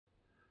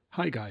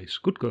Hi guys,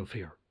 GoodGolf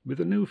here, with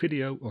a new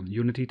video on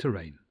Unity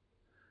Terrain.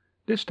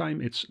 This time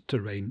it's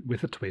terrain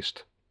with a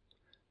twist.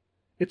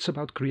 It's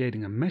about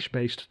creating a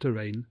mesh-based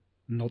terrain,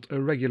 not a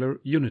regular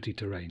Unity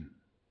terrain.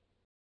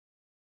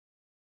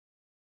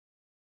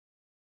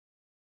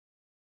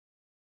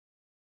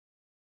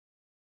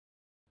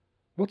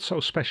 What's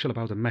so special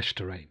about a mesh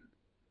terrain?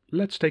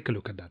 Let's take a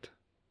look at that.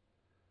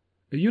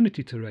 A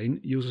Unity terrain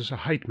uses a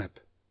height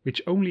map,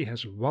 which only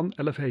has one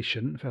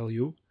elevation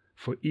value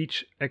for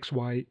each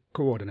XY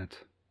coordinate.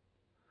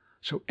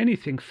 So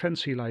anything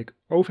fancy like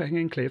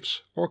overhanging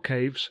cliffs or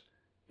caves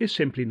is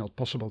simply not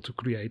possible to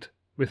create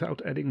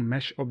without adding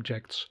mesh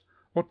objects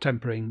or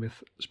tampering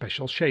with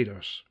special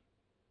shaders.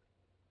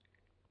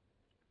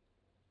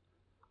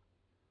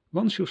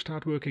 Once you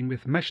start working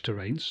with mesh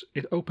terrains,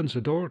 it opens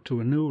the door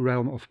to a new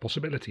realm of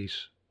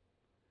possibilities.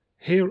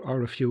 Here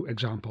are a few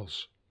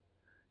examples.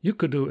 You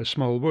could do a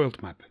small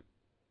world map,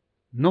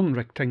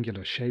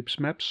 non-rectangular shapes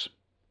maps,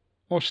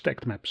 or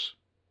stacked maps.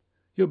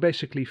 You're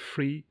basically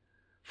free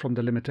from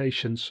the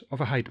limitations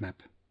of a height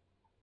map.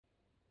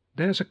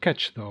 There's a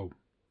catch though.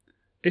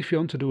 If you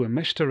want to do a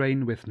mesh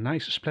terrain with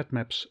nice splat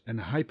maps and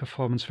high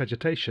performance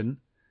vegetation,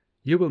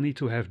 you will need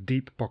to have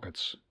deep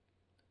pockets.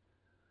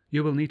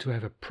 You will need to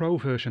have a pro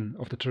version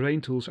of the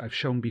terrain tools I've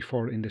shown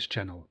before in this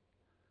channel.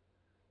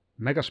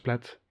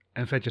 MegaSplat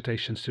and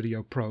Vegetation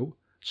Studio Pro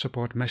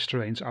support mesh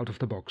terrains out of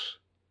the box.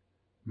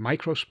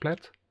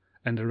 MicroSplat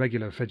and the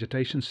regular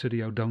Vegetation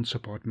Studio don't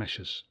support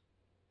meshes.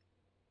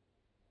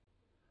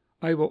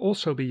 I will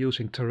also be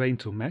using Terrain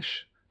to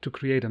Mesh to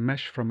create a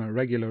mesh from a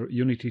regular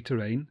Unity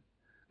terrain,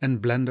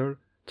 and Blender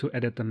to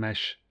edit the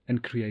mesh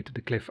and create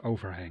the cliff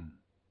overhang.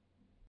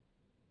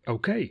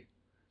 Okay,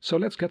 so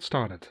let's get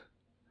started.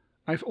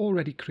 I've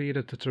already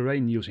created the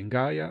terrain using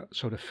Gaia,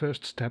 so the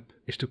first step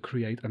is to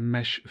create a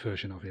mesh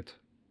version of it.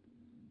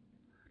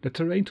 The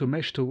Terrain to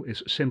Mesh tool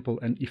is simple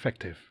and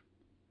effective.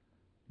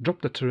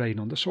 Drop the terrain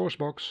on the source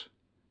box,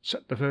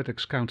 set the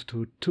vertex count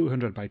to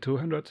 200 by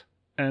 200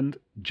 and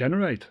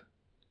generate.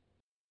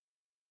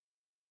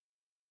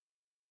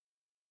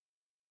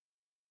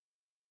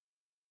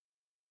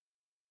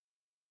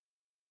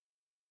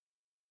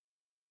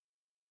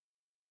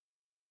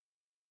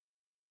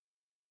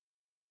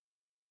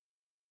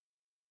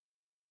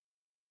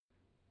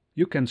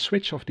 You can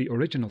switch off the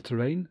original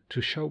terrain to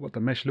show what the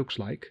mesh looks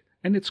like,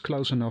 and it's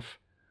close enough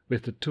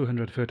with the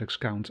 200 vertex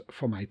count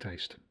for my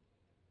taste.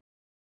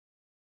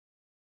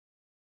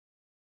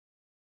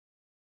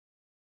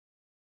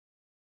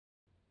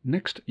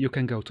 Next you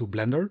can go to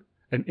Blender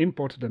and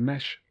import the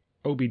mesh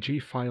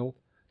OBJ file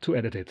to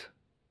edit it.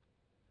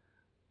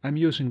 I'm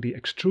using the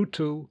Extrude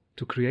tool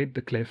to create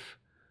the cliff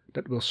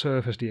that will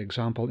serve as the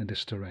example in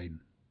this terrain.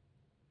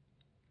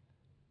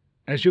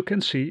 As you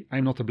can see,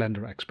 I'm not a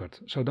Blender expert,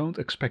 so don't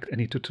expect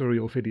any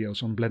tutorial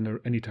videos on Blender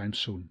anytime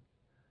soon.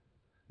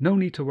 No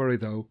need to worry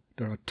though,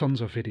 there are tons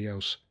of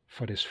videos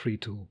for this free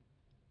tool.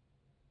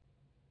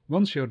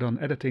 Once you're done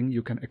editing,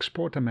 you can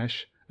export the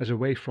mesh as a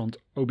wavefront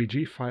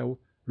OBJ file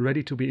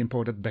ready to be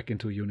imported back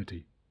into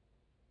Unity.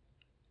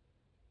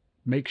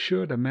 Make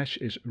sure the mesh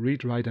is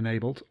read-write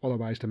enabled,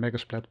 otherwise the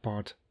MegaSplat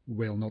part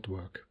will not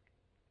work.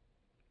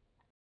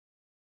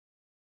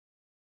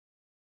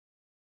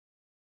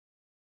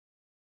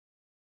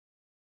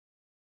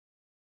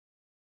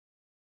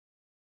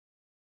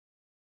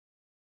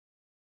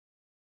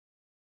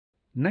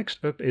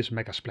 Next up is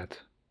MegaSplat.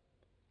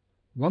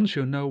 Once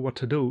you know what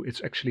to do,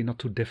 it's actually not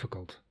too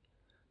difficult,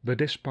 but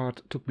this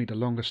part took me the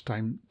longest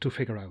time to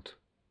figure out.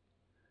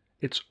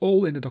 It's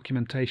all in the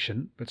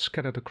documentation, but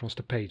scattered across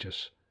the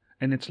pages,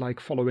 and it's like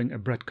following a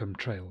breadcrumb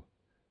trail,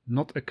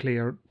 not a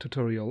clear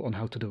tutorial on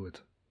how to do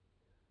it.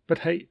 But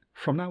hey,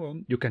 from now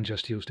on you can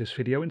just use this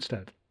video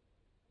instead.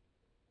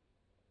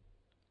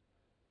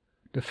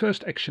 The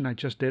first action I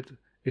just did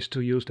is to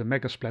use the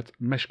MegaSplat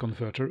mesh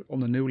converter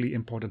on a newly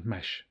imported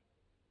mesh.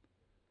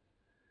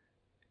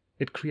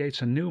 It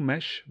creates a new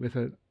mesh with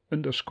an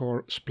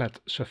 _splat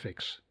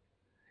suffix.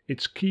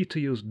 It's key to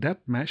use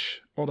that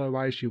mesh,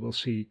 otherwise you will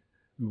see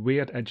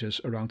weird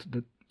edges around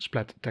the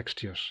splat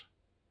textures.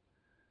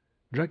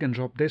 Drag and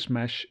drop this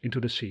mesh into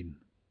the scene.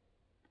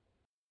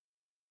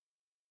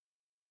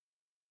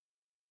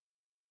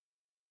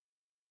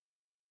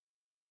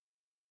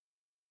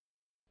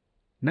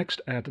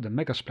 Next, add the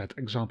MegaSplat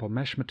example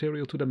mesh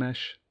material to the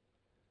mesh.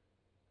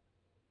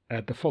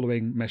 Add the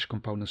following mesh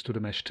components to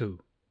the mesh too: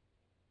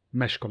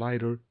 Mesh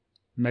Collider,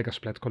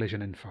 MegaSplat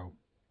Collision Info.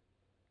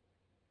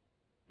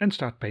 And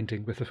start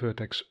painting with the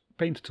Vertex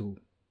Paint tool.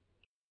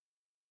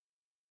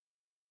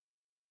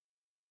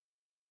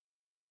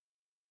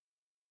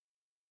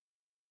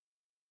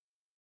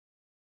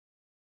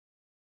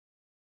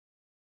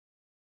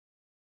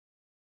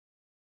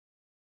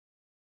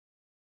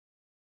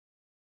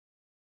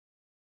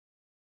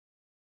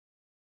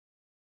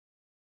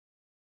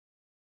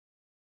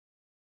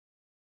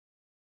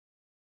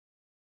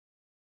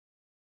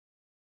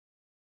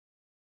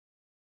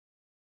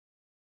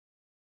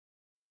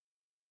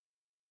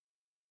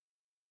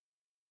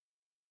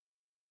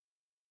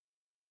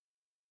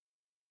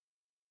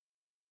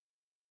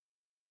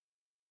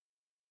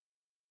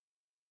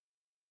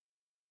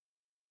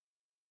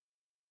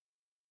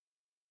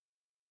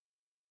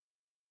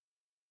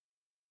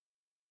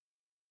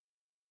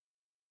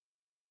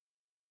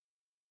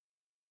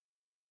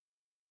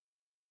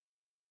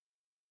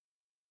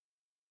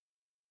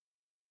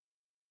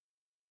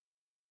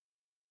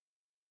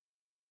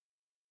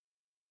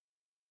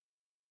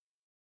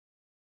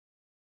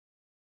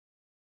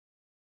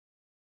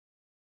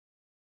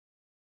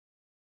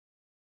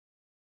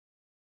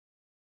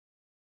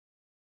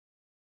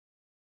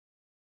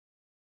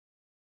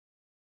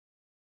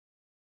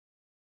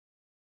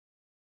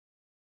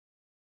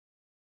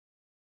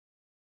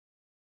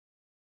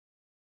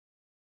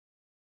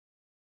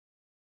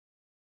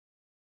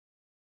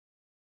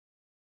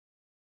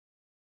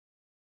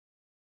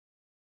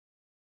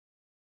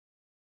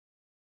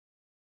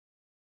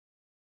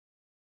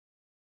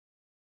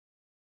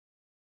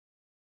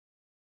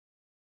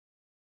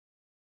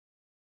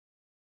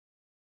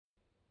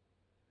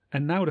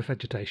 And now the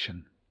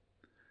vegetation.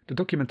 The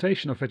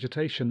documentation of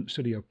Vegetation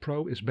Studio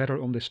Pro is better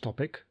on this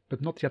topic,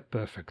 but not yet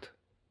perfect.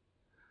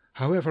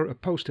 However, a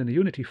post in the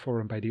Unity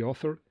forum by the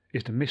author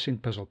is the missing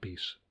puzzle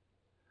piece.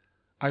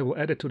 I will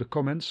add it to the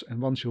comments,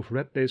 and once you've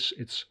read this,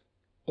 it's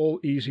all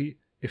easy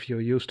if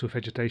you're used to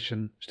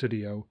Vegetation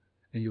Studio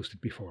and used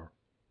it before.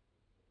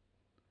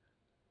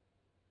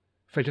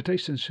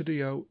 Vegetation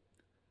Studio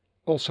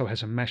also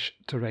has a mesh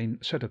terrain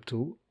setup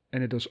tool,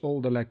 and it does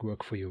all the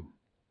legwork for you.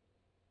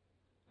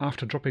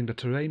 After dropping the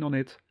terrain on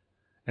it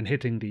and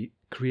hitting the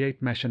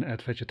Create Mesh and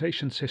Add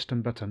Vegetation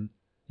System button,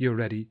 you're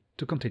ready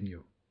to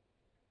continue.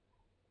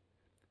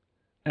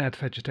 Add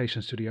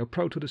Vegetation Studio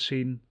Pro to the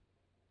scene.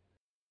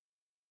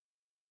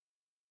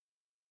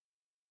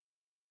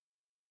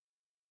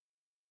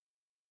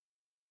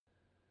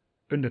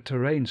 Under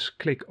Terrains,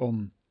 click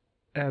on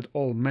Add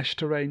All Mesh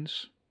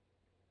Terrains.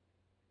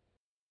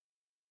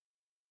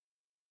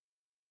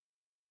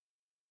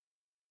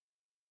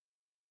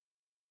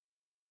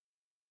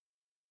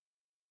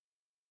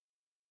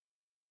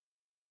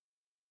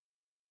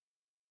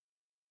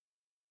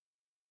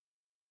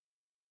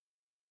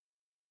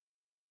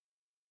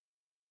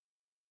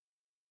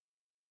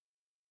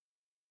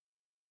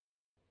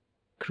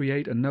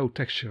 Create a no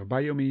texture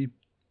biome.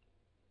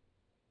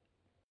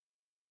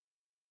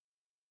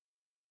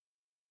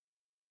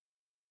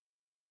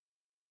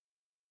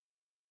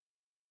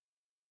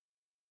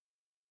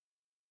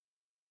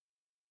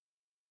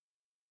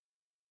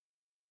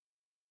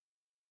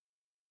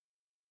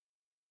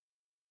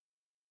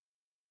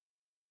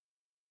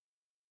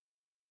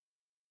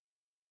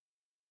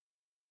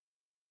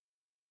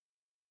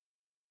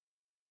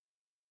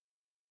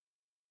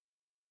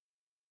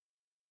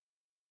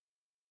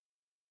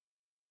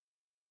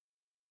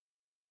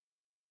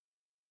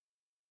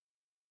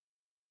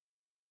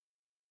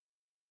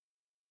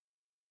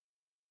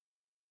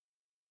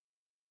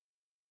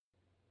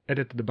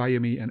 Edit the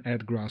biome and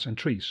add grass and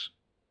trees.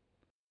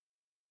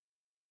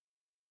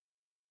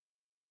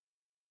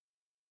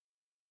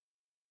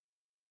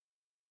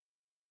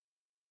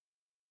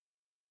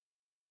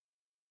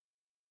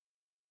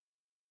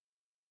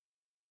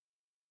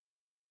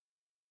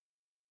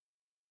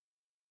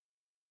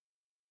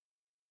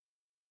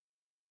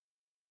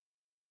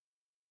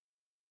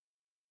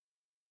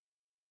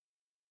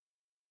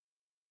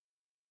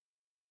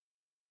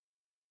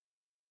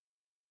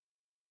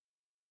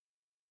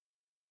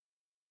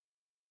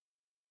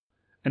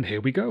 And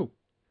here we go!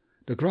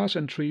 The grass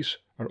and trees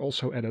are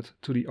also added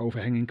to the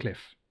overhanging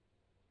cliff.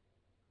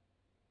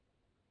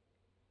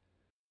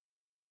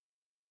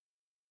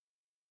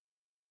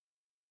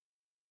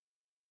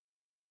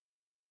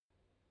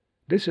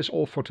 This is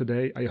all for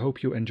today. I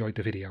hope you enjoyed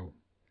the video.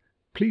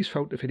 Please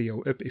vote the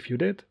video up if you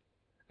did,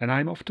 and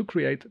I'm off to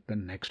create the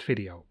next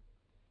video.